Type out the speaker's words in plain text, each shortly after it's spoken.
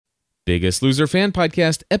Biggest Loser Fan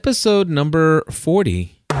Podcast, episode number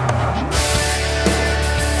 40.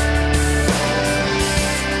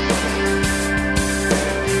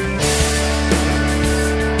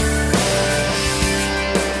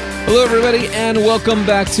 Hello, everybody, and welcome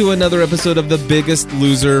back to another episode of the Biggest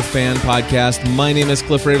Loser Fan Podcast. My name is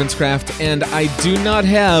Cliff Ravenscraft, and I do not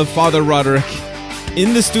have Father Roderick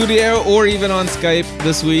in the studio or even on Skype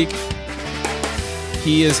this week.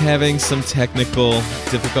 He is having some technical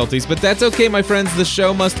difficulties, but that's okay, my friends. The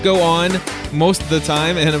show must go on most of the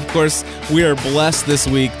time, and of course, we are blessed this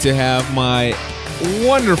week to have my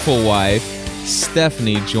wonderful wife,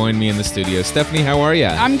 Stephanie, join me in the studio. Stephanie, how are you?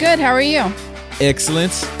 I'm good. How are you?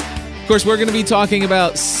 Excellent. Of course, we're going to be talking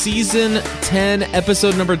about Season 10,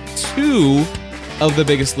 Episode number 2 of The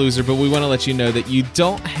Biggest Loser, but we want to let you know that you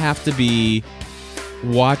don't have to be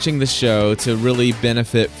watching the show to really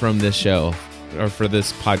benefit from this show or for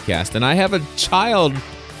this podcast. And I have a child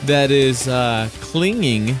that is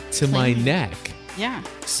clinging to my neck. Yeah.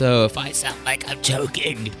 So if I sound like I'm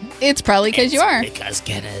choking. It's probably because you are. Because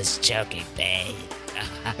Kenna's choking me.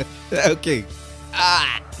 Okay.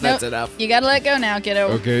 That's enough. You gotta let go now, kiddo.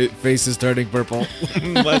 Okay, face is turning purple.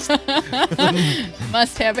 Must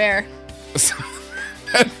have hair.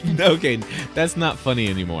 Okay, that's not funny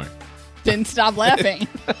anymore. Didn't stop laughing.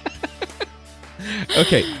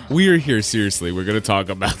 Okay, we are here, seriously. We're going to talk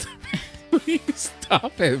about Please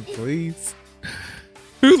stop it, please.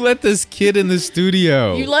 Who let this kid in the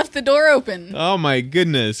studio? You left the door open. Oh, my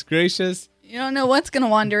goodness gracious. You don't know what's going to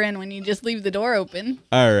wander in when you just leave the door open.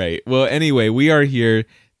 All right. Well, anyway, we are here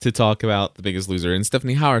to talk about The Biggest Loser. And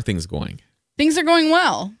Stephanie, how are things going? Things are going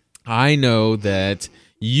well. I know that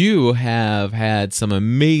you have had some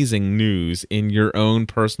amazing news in your own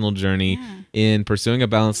personal journey in pursuing a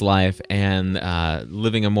balanced life and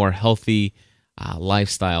living a more healthy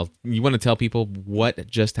lifestyle. You want to tell people what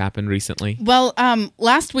just happened recently? Well,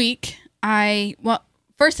 last week,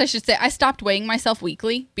 first I should say I stopped weighing myself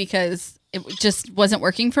weekly because it just wasn't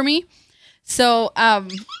working for me. So,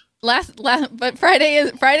 but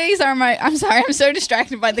Fridays are my, I'm sorry, I'm so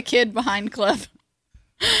distracted by the kid behind Cliff.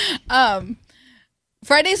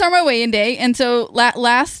 Fridays are my weigh-in day, and so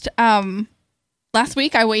last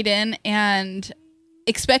week I weighed in and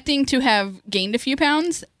expecting to have gained a few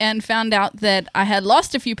pounds and found out that I had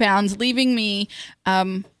lost a few pounds, leaving me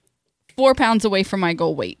 4 pounds away from my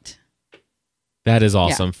goal weight. That is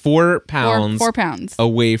awesome. Yeah. 4 pounds. 4 pounds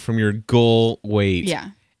away from your goal weight. Yeah.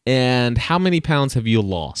 And how many pounds have you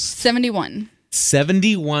lost? 71.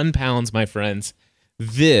 71 pounds, my friends.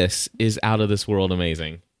 This is out of this world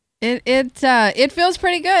amazing. It feels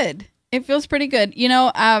pretty good. It feels pretty good. You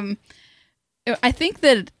know, I think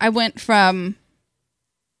that I went from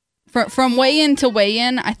weigh-in to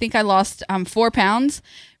weigh-in. I think I lost 4 pounds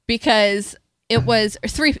because it was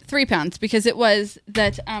 3 pounds because it was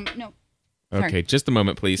that no. Sorry. Okay, just a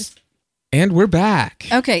moment, please. And we're back.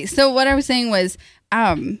 Okay, so what I was saying was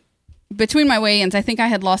between my weigh-ins, I think I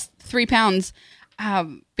had lost 3 pounds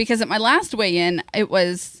because at my last weigh-in,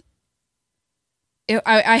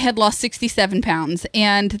 I had lost 67 pounds,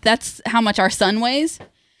 and that's how much our son weighs.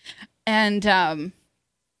 And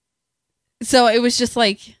so it was just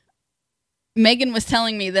like Megan was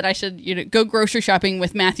telling me that I should, go grocery shopping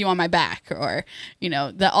with Matthew on my back, or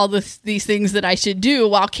all these things that I should do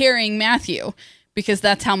while carrying Matthew, because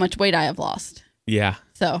that's how much weight I have lost. Yeah.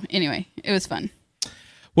 So anyway, it was fun.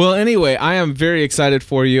 Well, anyway, I am very excited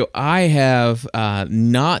for you. I have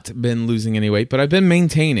not been losing any weight, but I've been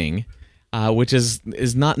maintaining. Which is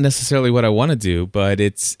not necessarily what I want to do, but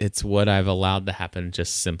it's what I've allowed to happen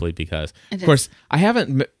just simply because. Of course, I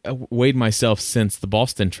haven't weighed myself since the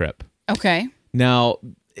Boston trip. Okay. Now,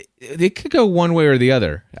 it could go one way or the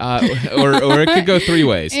other, or it could go 3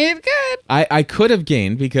 ways. It could. I could have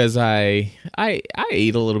gained because I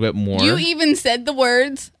ate a little bit more. You even said the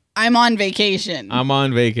words, I'm on vacation. I'm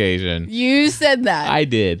on vacation. You said that. I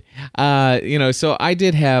did. So I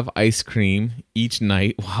did have ice cream each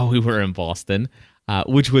night while we were in Boston,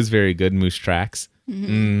 which was very good. Moose Tracks.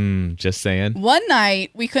 Just saying. One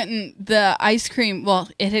night we couldn't, the ice cream,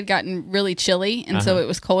 it had gotten really chilly, and so it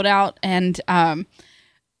was cold out, and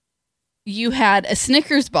you had a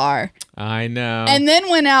Snickers bar. I know. And then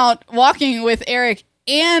went out walking with Eric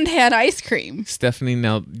and had ice cream. Stephanie,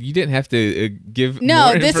 now you didn't have to give.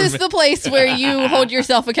 No, this is the place where you hold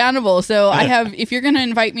yourself accountable. So if you're going to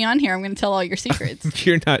invite me on here, I'm going to tell all your secrets.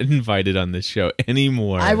 You're not invited on this show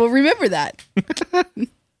anymore. I will remember that.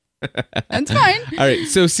 That's fine. All right.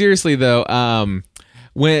 So seriously though,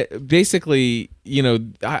 when basically,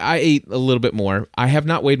 I ate a little bit more. I have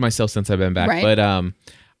not weighed myself since I've been back, right. But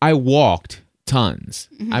I walked tons.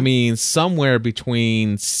 I mean, somewhere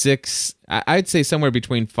between I'd say somewhere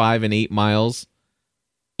between 5 and 8 miles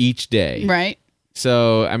each day. Right.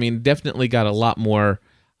 So, I mean, definitely got a lot more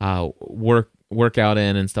workout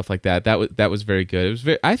in and stuff like that. That was very good. It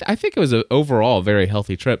was I think it was an overall very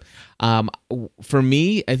healthy trip. For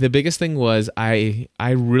me, the biggest thing was I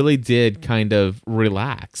really did kind of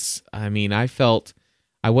relax. I mean, I felt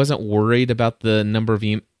I wasn't worried about the number of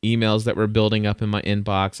emails that were building up in my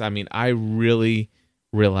inbox. I mean, I really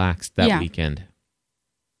relaxed that weekend.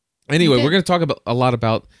 Anyway, we're going to talk a lot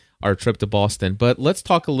about our trip to Boston, but let's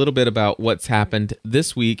talk a little bit about what's happened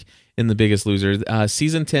this week in The Biggest Loser,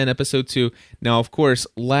 Season 10, Episode 2. Now, of course,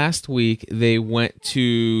 last week they went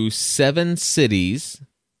to 7 cities.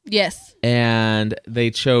 Yes. And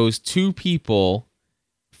they chose 2 people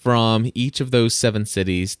from each of those 7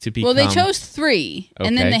 cities to become... Well, they chose 3, Okay.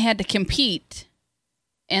 and then they had to compete,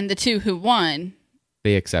 and the 2 who won...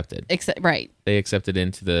 They accepted. Right. They accepted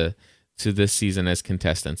to this season as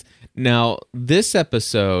contestants. Now, this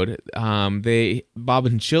episode, Bob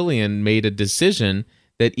and Jillian made a decision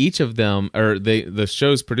that each of them, or the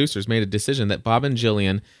show's producers made a decision that Bob and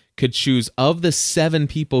Jillian could choose of the 7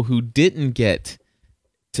 people who didn't get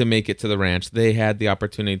to make it to the ranch. They had the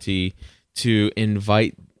opportunity to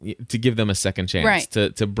give them a second chance,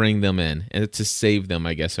 right, to bring them in and to save them,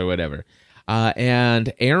 I guess, or whatever.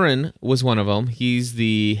 And Aaron was one of them. He's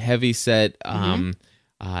the heavy-set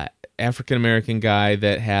African-American guy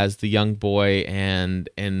that has the young boy, and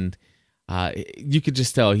you could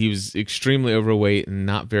just tell he was extremely overweight and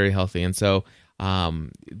not very healthy. And so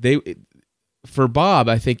for Bob,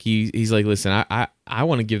 I think he's like, listen, I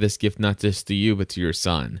want to give this gift not just to you, but to your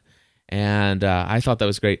son. And I thought that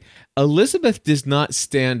was great. Elizabeth does not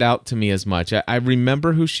stand out to me as much. I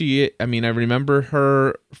remember who she is. I mean, I remember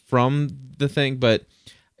her from the thing, but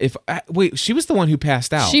she was the one who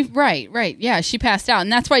passed out. Right. Yeah, she passed out.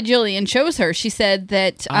 And that's why Jillian chose her. She said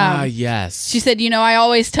that... yes. She said, I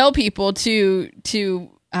always tell people to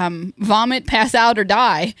vomit, pass out, or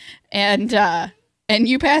die. And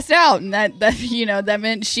you passed out. And that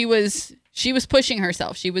meant she was pushing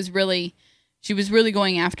herself. She was really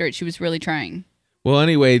going after it. She was really trying. Well,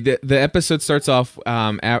 anyway, the episode starts off,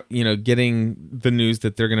 getting the news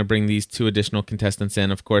that they're going to bring these 2 additional contestants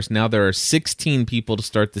in. Of course, now there are 16 people to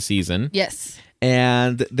start the season. Yes.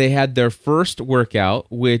 And they had their first workout,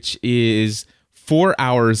 which is 4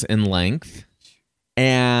 hours in length.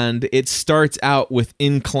 And it starts out with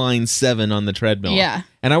incline 7 on the treadmill. Yeah.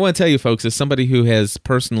 And I want to tell you, folks, as somebody who has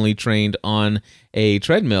personally trained on a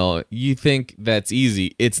treadmill, you think that's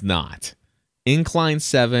easy. It's not. Incline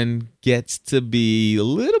 7 gets to be a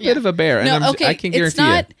little bit of a bear. And I can guarantee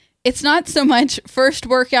you. It's not so much first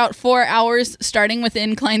workout 4 hours starting with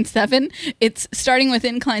incline 7. It's starting with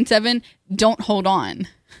incline 7, don't hold on.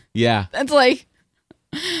 Yeah. That's like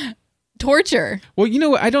torture. Well,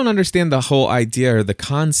 I don't understand the whole idea or the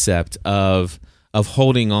concept of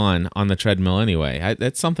holding on the treadmill anyway.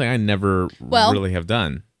 That's something I never really have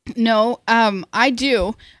done. No, I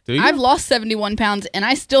do. Do you? I've lost 71 pounds and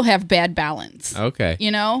I still have bad balance. Okay.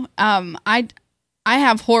 I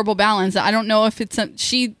have horrible balance. I don't know if it's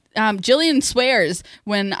Jillian swears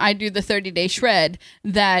when I do the 30-day shred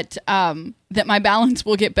that my balance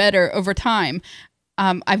will get better over time.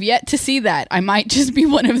 I've yet to see that. I might just be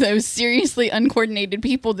one of those seriously uncoordinated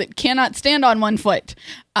people that cannot stand on one foot.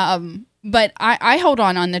 But I hold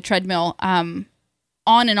on the treadmill on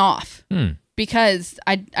and off. Because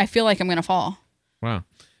I feel like I'm going to fall. Wow.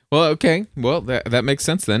 Well, okay. Well, that makes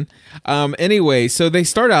sense then. Anyway, so they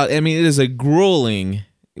start out, it is a grueling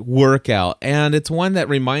workout, and it's one that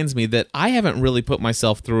reminds me that I haven't really put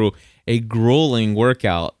myself through a grueling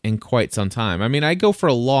workout in quite some time. I go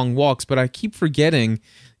for long walks, but I keep forgetting,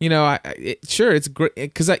 it's great,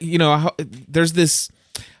 because, there's this...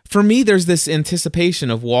 For me, there's this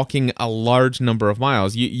anticipation of walking a large number of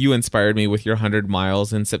miles. You inspired me with your 100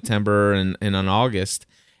 miles in September and on August.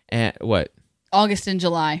 And what? August and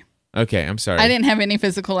July. Okay, I'm sorry. I didn't have any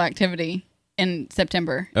physical activity in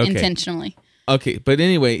September intentionally. Okay, but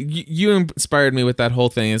anyway, you inspired me with that whole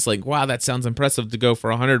thing. It's like, wow, that sounds impressive to go for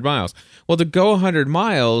 100 miles. Well, to go 100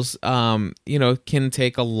 miles, can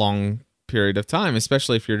take a long period of time,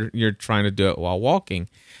 especially if you're trying to do it while walking.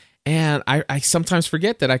 And I sometimes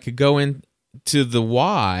forget that I could go into the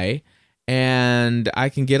Y and I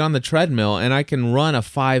can get on the treadmill and I can run a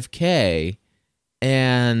 5K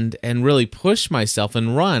and really push myself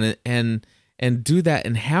and run and do that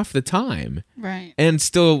in half the time. Right. And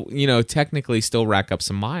still, technically still rack up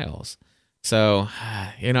some miles. So,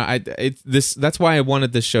 that's why I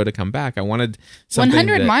wanted this show to come back. I wanted something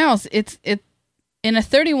 100 miles. It's in a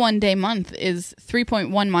 31-day month is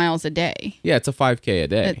 3.1 miles a day. Yeah, it's a 5K a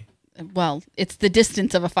day. Well, it's the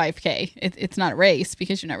distance of a 5K. It's not a race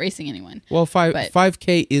because you're not racing anyone. Well,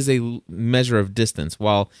 5K is a measure of distance,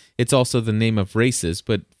 while it's also the name of races,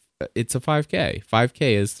 but it's a 5K.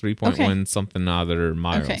 5K is 3.1 something other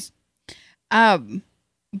miles. Okay.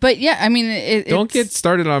 But yeah, I mean, don't get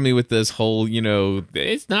started on me with this whole,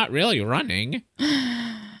 it's not really running.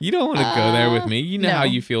 You don't want to go there with me. You know how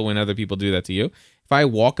you feel when other people do that to you. If I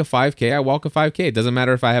walk a 5K, I walk a 5K. It doesn't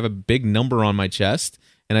matter if I have a big number on my chest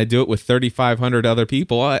and I do it with 3,500 other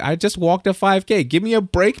people. I just walked a 5K. Give me a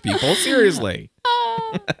break, people. Seriously.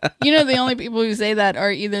 The only people who say that are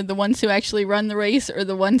either the ones who actually run the race or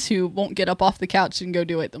the ones who won't get up off the couch and go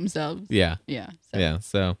do it themselves. Yeah. Yeah.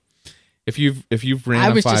 So if you've ran I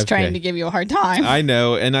was a 5K, just trying to give you a hard time. I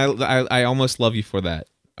know, and I almost love you for that,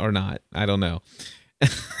 or not. I don't know.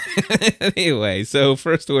 Anyway, so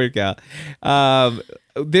first workout. Let's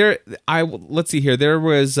see here. There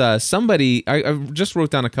was somebody. I just wrote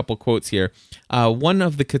down a couple quotes here. One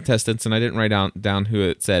of the contestants, and I didn't write down who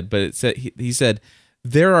it said, but it said he said,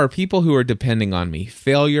 "There are people who are depending on me.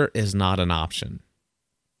 Failure is not an option."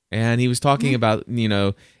 And he was talking about,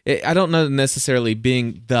 I don't know necessarily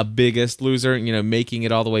being the biggest loser, making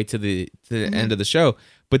it all the way to the end of the show,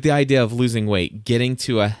 but the idea of losing weight, getting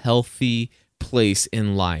to a healthy place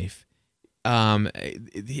in life.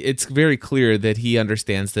 It's very clear that he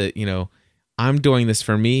understands that, I'm doing this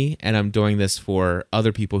for me and I'm doing this for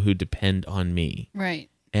other people who depend on me. Right.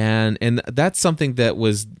 And that's something that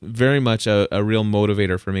was very much a real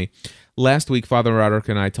motivator for me. Last week, Father Roderick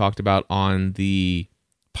and I talked about on the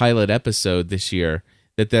pilot episode this year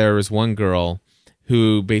that there was one girl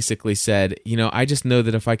who basically said, I just know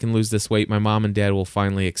that if I can lose this weight, my mom and dad will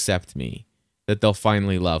finally accept me, that they'll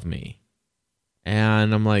finally love me.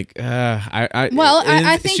 And I'm like, I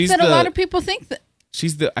think that a lot of people think that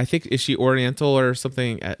I think, is she Oriental or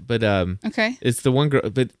something? But okay, it's the one girl.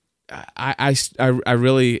 But I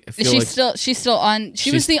really feel she's still on.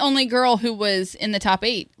 She was the only girl who was in the top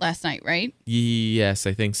 8 last night, right? Yes,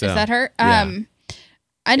 I think so. Is that her? Yeah.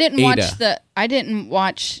 I didn't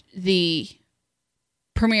watch the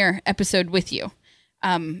premiere episode with you.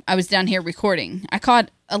 I was down here recording. I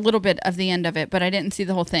caught a little bit of the end of it, but I didn't see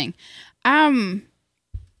the whole thing. That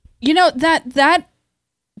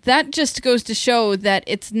just goes to show that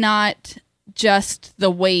it's not just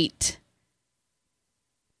the weight,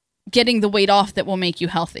 getting the weight off that will make you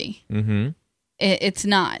healthy. Mm-hmm. It's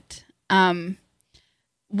not.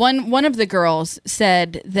 One of the girls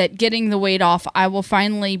said that getting the weight off, I will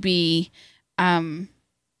finally be a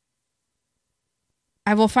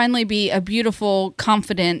beautiful,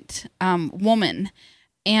 confident woman.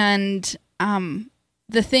 And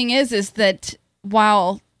the thing is that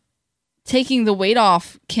while taking the weight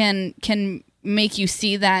off can make you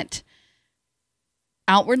see that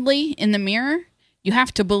outwardly in the mirror, you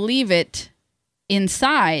have to believe it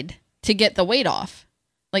inside to get the weight off.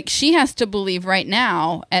 Like, she has to believe right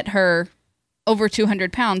now at her over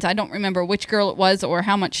 200 pounds. I don't remember which girl it was or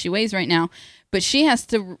how much she weighs right now, but she has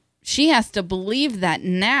to believe that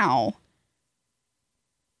now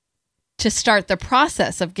to start the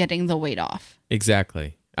process of getting the weight off.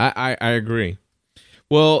 Exactly. I agree.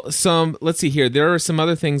 Well, let's see here. There are some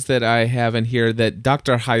other things that I have in here that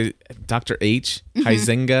Dr. H,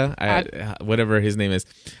 Huizenga, whatever his name is.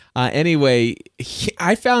 Anyway,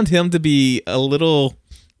 I found him to be a little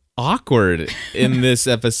awkward in this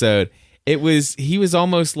episode. He was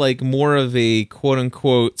almost like more of a quote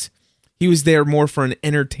unquote, he was there more for an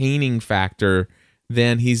entertaining factor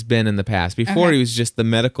than he's been in the past. Before, He was just the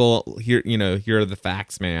medical, here are the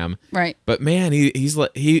facts, ma'am. Right. But man, he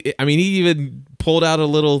even pulled out a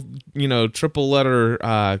little, triple letter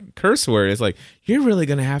curse word. It's like, you're really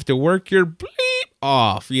going to have to work your bleep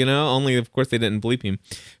off, only of course they didn't bleep him.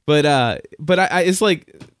 But it's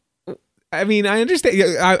like, I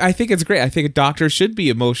understand. I think it's great. I think a doctor should be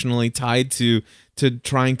emotionally tied to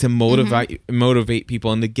trying to motivate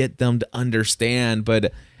people and to get them to understand.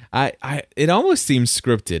 But it almost seems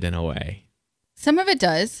scripted in a way. Some of it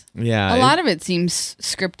does. Yeah. A lot of it seems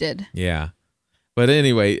scripted. Yeah. But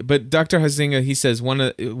anyway, Dr. Huizenga, he says one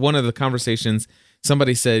of the conversations,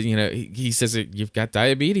 somebody said, he says, you've got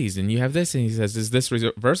diabetes and you have this. And he says, is this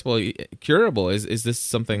reversible, curable? Is this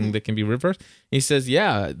something that can be reversed? He says,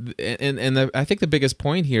 yeah. And I think the biggest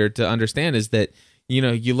point here to understand is that,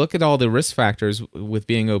 you look at all the risk factors with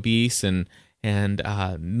being obese and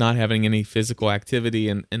not having any physical activity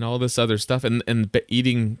and all this other stuff and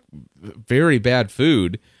eating very bad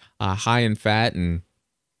food, high in fat and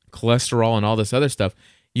cholesterol and all this other stuff.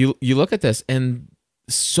 You look at this and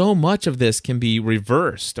so much of this can be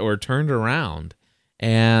reversed or turned around.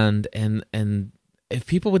 and if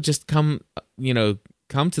people would just come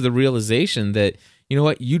to the realization that, you know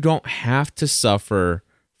what, you don't have to suffer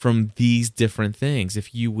from these different things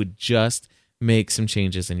if you would just make some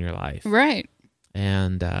changes in your life. Right.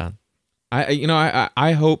 And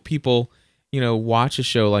I hope people, watch a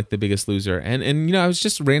show like The Biggest Loser. And I was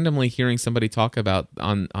just randomly hearing somebody talk about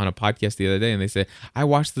on a podcast the other day, and they said, I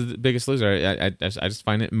watched The Biggest Loser. I just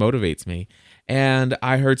find it motivates me. And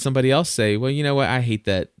I heard somebody else say, well, you know what? I hate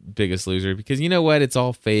that Biggest Loser because you know what? It's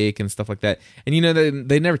all fake and stuff like that. And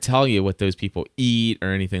they never tell you what those people eat or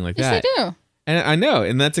anything like that. Yes, they do. And I know,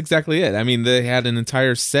 and that's exactly it. I mean, they had an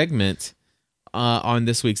entire segment on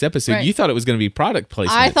this week's episode. Right. You thought it was going to be product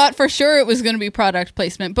placement. I thought for sure it was going to be product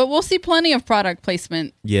placement, but we'll see plenty of product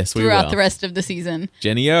placement throughout the rest of the season.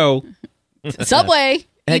 Jenny O. Subway.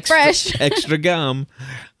 Eat fresh. Extra gum.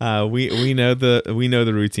 We know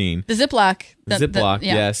the routine. The Ziploc. Ziploc,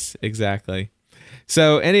 yes, exactly.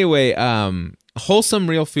 So anyway, wholesome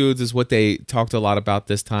real foods is what they talked a lot about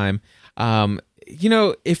this time.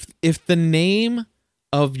 If the name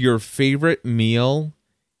of your favorite meal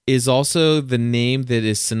is also the name that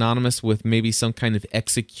is synonymous with maybe some kind of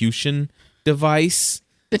execution device.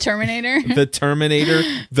 The Terminator.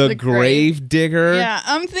 The grave digger. Yeah,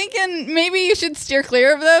 I'm thinking maybe you should steer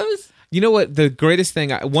clear of those. You know what? The greatest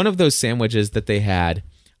thing, one of those sandwiches that they had,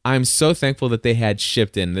 I'm so thankful that they had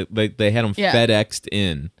shipped in. That they had them FedExed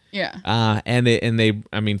in. Yeah. And they,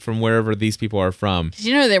 I mean, from wherever these people are from. Did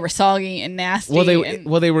you know they were soggy and nasty? Well,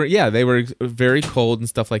 they were very cold and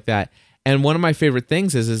stuff like that. And one of my favorite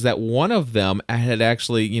things is that one of them had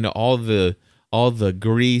actually, all the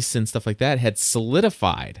grease and stuff like that had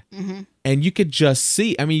solidified. Mm-hmm. And you could just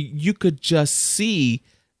see,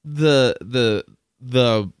 the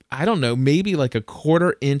I don't know, maybe like a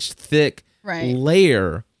 1/4 inch thick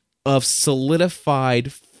layer of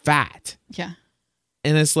solidified fat. Yeah.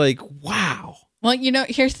 And it's like, wow. Well,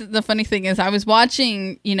 here's the funny thing is I was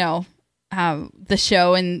watching, the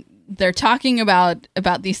show, and they're talking about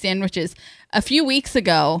these sandwiches. A few weeks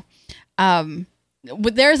ago,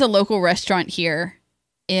 there's a local restaurant here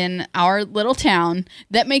in our little town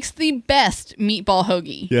that makes the best meatball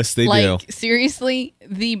hoagie. Yes, they do. Seriously,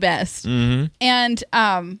 the best. Mm-hmm.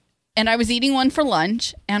 And I was eating one for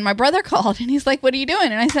lunch, and my brother called, and he's like, "What are you doing?"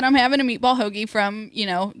 And I said, "I'm having a meatball hoagie from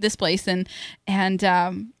this place." And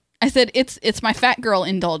I said, "It's my fat girl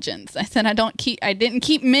indulgence." I said, I didn't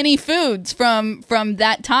keep many foods from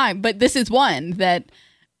that time, but this is one that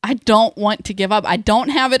I don't want to give up. I don't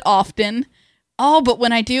have it often. Oh, but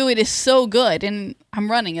when I do, it is so good, and I'm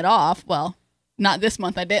running it off. Well, not this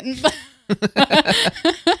month, I didn't,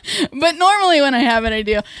 but normally when I have it, I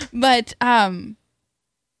do.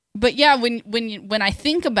 But yeah, when I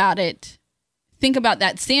think about it, think about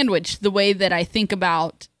that sandwich, the way that I think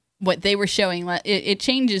about what they were showing, it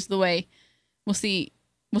changes the way. We'll see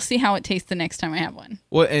how it tastes the next time I have one.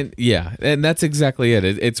 Well, and that's exactly it.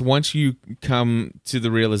 It's once you come to the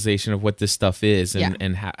realization of what this stuff is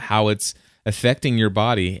and how it's affecting your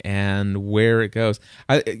body and where it goes.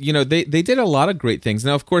 They did a lot of great things.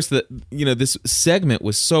 Now, of course, this segment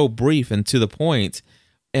was so brief and to the point.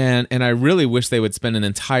 And I really wish they would spend an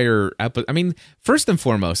entire episode. I mean, first and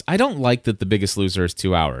foremost, I don't like that The Biggest Loser is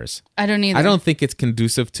 2 hours. I don't either. I don't think it's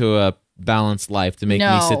conducive to a balanced life to make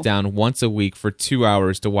me sit down once a week for 2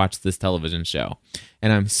 hours to watch this television show.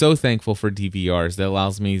 And I'm so thankful for DVRs that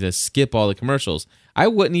allows me to skip all the commercials. I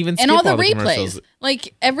wouldn't even skip all the replays.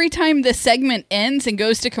 Like every time the segment ends and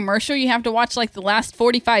goes to commercial, you have to watch like the last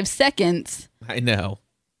 45 seconds. I know.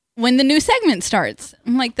 When the new segment starts.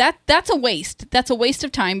 I'm like, that's a waste. That's a waste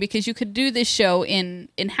of time because you could do this show in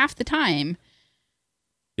half the time.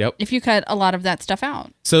 Yep. If you cut a lot of that stuff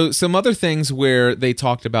out. So some other things where they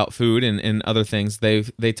talked about food and other things, they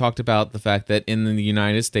talked about the fact that in the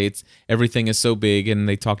United States, everything is so big, and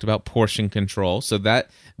they talked about portion control. So that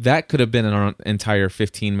could have been an entire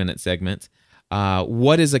 15-minute segment.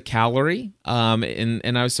 What is a calorie?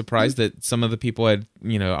 And I was surprised that some of the people had,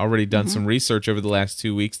 already done some research over the last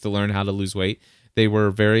 2 weeks to learn how to lose weight. They were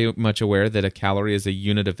very much aware that a calorie is a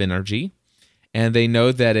unit of energy, and they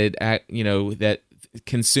know that that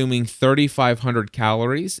consuming 3,500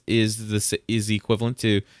 calories is equivalent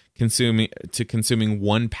to consuming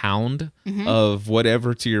 1 pound of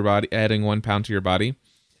whatever to your body, adding 1 pound to your body.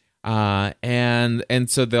 And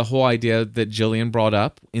so the whole idea that Jillian brought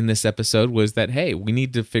up in this episode was that, hey, we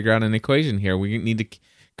need to figure out an equation here. We need to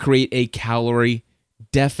create a calorie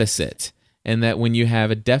deficit. And that when you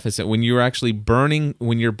have a deficit, when you're actually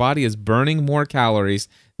when your body is burning more calories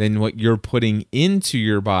than what you're putting into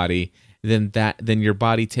your body, then your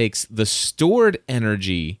body takes the stored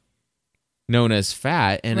energy known as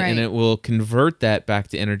fat, and Right. it will convert that back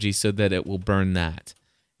to energy so that it will burn that.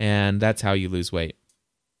 And that's how you lose weight.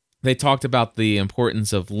 They talked about the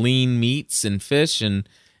importance of lean meats and fish and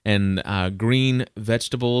green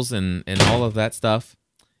vegetables and all of that stuff.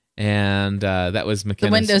 And that was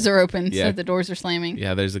McKenna's. The windows are open, Yeah. so the doors are slamming.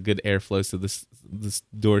 Yeah, there's a good airflow, so this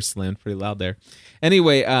door slammed pretty loud there.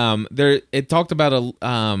 Anyway, it talked about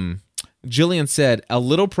Jillian said a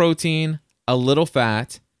little protein, a little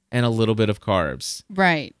fat, and a little bit of carbs.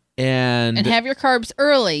 Right. And have your carbs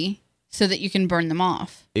early so that you can burn them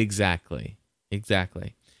off. Exactly.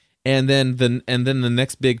 And then the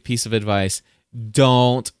next big piece of advice: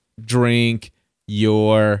 don't drink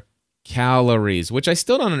your calories, which I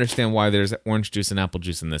still don't understand why there's orange juice and apple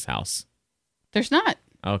juice in this house. There's not.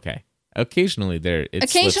 Okay. Occasionally there.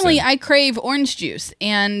 Occasionally I crave orange juice,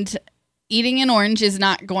 and eating an orange is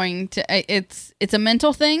not going to. It's a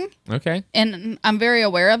mental thing. Okay. And I'm very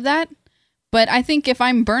aware of that. But I think if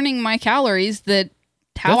I'm burning my calories, that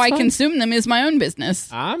how That's I fine. consume them is my own business.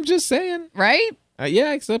 I'm just saying. Right? Yeah,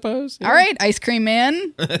 I suppose. Yeah. All right, ice cream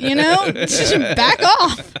man. Back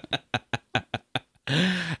off.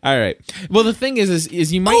 All right. Well, the thing is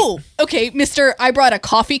you might. Oh, okay, Mister. I brought a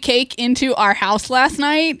coffee cake into our house last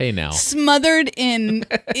night. Hey, now. Smothered in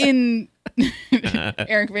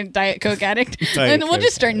Eric been Diet Coke addict, Diet and we'll Coke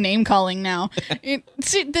just start name calling now.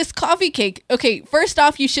 See, this coffee cake. Okay, first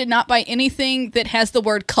off, you should not buy anything that has the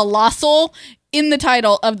word colossal in the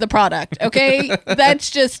title of the product. Okay, that's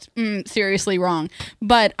just seriously wrong.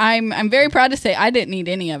 But I'm very proud to say I didn't eat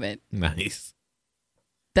any of it. Nice.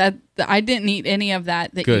 That I didn't eat any of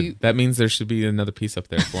that. Good. That means there should be another piece up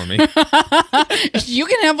there for me. You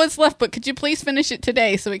can have what's left, but could you please finish it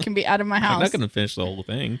today so it can be out of my house? I'm not going to finish the whole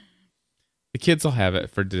thing. The kids will have it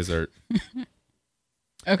for dessert.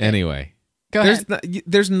 Okay. Anyway. Go ahead.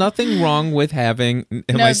 There's nothing wrong with having. Am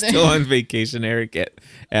No, I still on vacation? Eric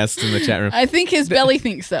asked in the chat room. I think his belly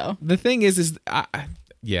thinks so. The thing is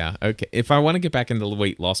yeah, okay. If I want to get back into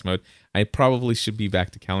weight loss mode, I probably should be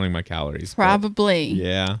back to counting my calories. Probably.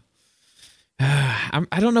 Yeah.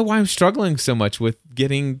 I don't know why I'm struggling so much with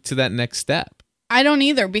getting to that next step. I don't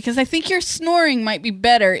either, because I think your snoring might be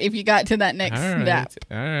better if you got to that next step.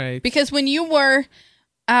 All right. Because when you were,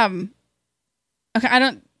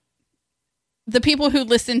 the people who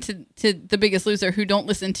listen to The Biggest Loser who don't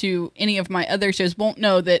listen to any of my other shows won't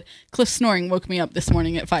know that Cliff's snoring woke me up this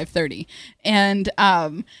morning at 5:30, and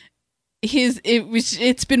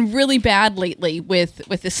it's been really bad lately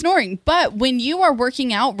with the snoring. But when you are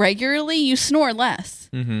working out regularly, you snore less.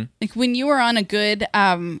 Mm-hmm. Like when you are on a good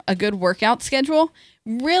workout schedule,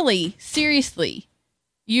 really seriously,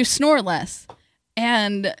 you snore less.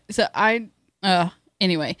 And so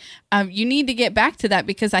anyway, you need to get back to that,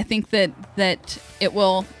 because I think that it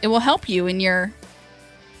will help you in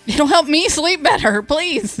it'll help me sleep better.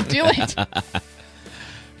 Please do it.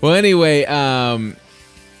 Well, anyway, I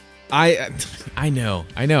know.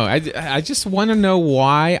 I just want to know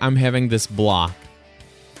why I'm having this block.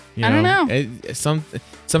 I don't know.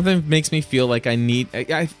 Something makes me feel like I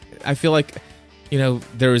feel like,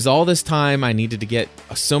 there was all this time I needed to get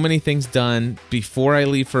so many things done before I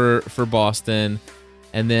leave for Boston.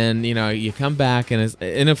 And then, you come back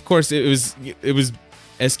and of course it was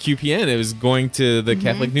SQPN. It was going to the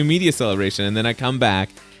Catholic New Media Celebration. And then I come back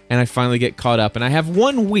and I finally get caught up. And I have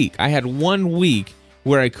 1 week. I had 1 week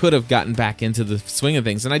where I could have gotten back into the swing of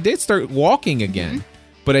things. And I did start walking again,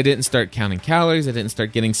 but I didn't start counting calories. I didn't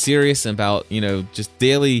start getting serious about, just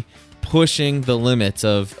daily pushing the limits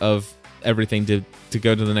of everything to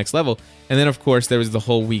go to the next level. And then, of course, there was the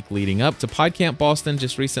whole week leading up to PodCamp Boston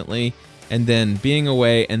just recently, and then being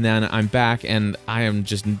away, and then I'm back, and I am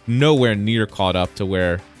just nowhere near caught up to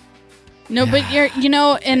where... No, but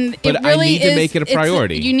and but it really I need to make it a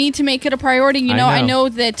priority. You need to make it a priority. I know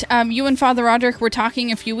that you and Father Roderick were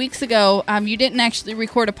talking a few weeks ago. You didn't actually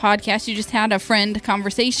record a podcast. You just had a friend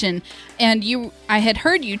conversation. And I had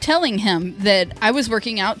heard you telling him that I was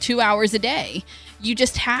working out 2 hours a day. You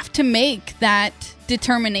just have to make that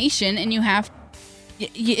determination, and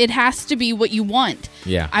it has to be what you want.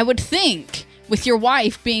 Yeah. I would think, with your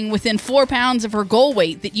wife being within 4 pounds of her goal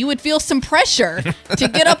weight, that you would feel some pressure to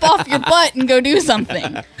get up off your butt and go do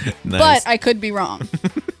something. Nice. But I could be wrong.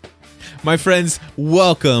 My friends,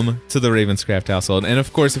 welcome to the Ravenscraft household. And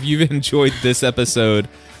of course, if you've enjoyed this episode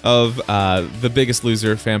of the Biggest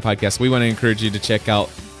Loser fan podcast, we want to encourage you to check out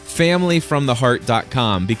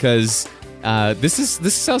familyfromtheheart.com, because this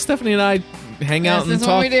is how Stephanie and I hang out and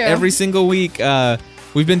talk every single week.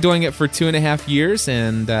 We've been doing it for 2.5 years,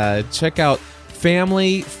 and check out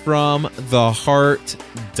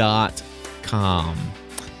familyfromtheheart.com.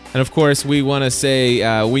 And of course, we want to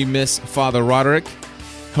say we miss Father Roderick,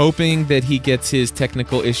 hoping that he gets his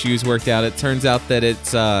technical issues worked out. It turns out that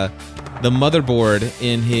it's the motherboard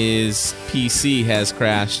in his PC has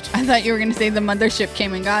crashed. I thought you were going to say the mothership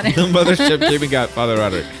came and got him. The mothership came and got Father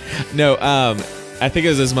Roderick. No, I think it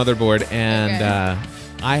was his motherboard, and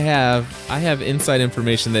I have inside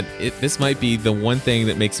information that this might be the one thing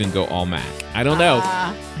that makes him go all Mac. I don't know.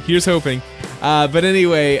 Here's hoping. But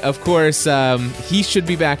anyway, of course, he should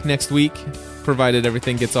be back next week, provided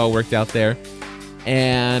everything gets all worked out there.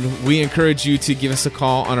 And we encourage you to give us a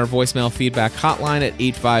call on our voicemail feedback hotline at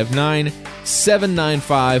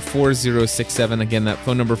 859-795-4067. Again, that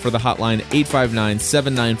phone number for the hotline,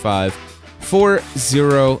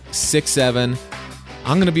 859-795-4067.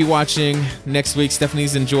 I'm going to be watching next week.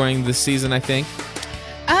 Stephanie's enjoying this season, I think.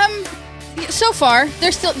 So far,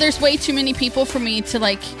 there's way too many people for me to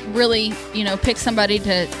like really, pick somebody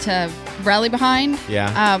to rally behind.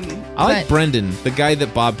 Yeah. I like Brendan, the guy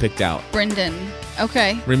that Bob picked out. Brendan.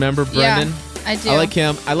 Okay. Remember Brendan? Yeah, I do. I like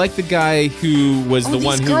him. I like the guy who was the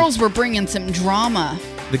one who... These girls were bringing some drama.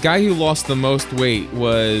 The guy who lost the most weight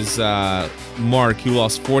was Mark, who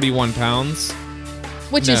lost 41 pounds.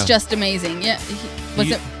 Which is just amazing. Yeah.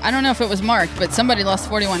 I don't know if it was Mark, but somebody lost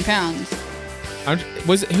 41 pounds.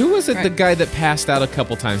 Who was it? Right. The guy that passed out a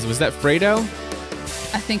couple times? Was that Fredo?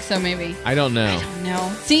 I think so, maybe. I don't know.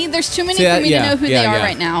 See, there's too many for me to know who they are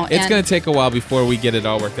right now. It's going to take a while before we get it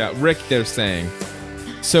all worked out. Rick, they're saying.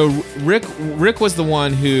 So Rick was the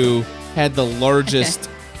one who had the largest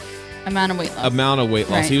amount of weight loss.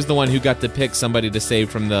 Right. He was the one who got to pick somebody to save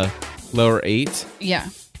from the lower 8. Yeah.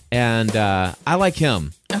 And I like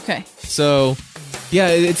him. Okay. So,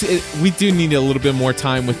 yeah, we do need a little bit more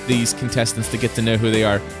time with these contestants to get to know who they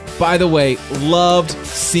are. By the way, loved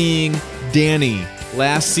seeing Danny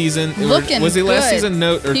last season. Was he last season?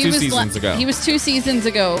 No, or 2 seasons ago? He was 2 seasons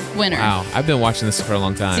ago winner. Wow, I've been watching this for a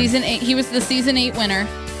long time. Season 8. He was the season 8 winner,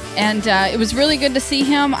 and it was really good to see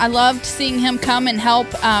him. I loved seeing him come and help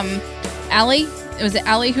Allie. It was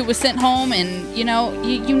Allie who was sent home, and you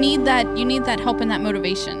need that. You need that help and that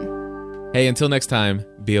motivation. Hey, until next time,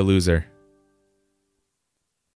 be a loser.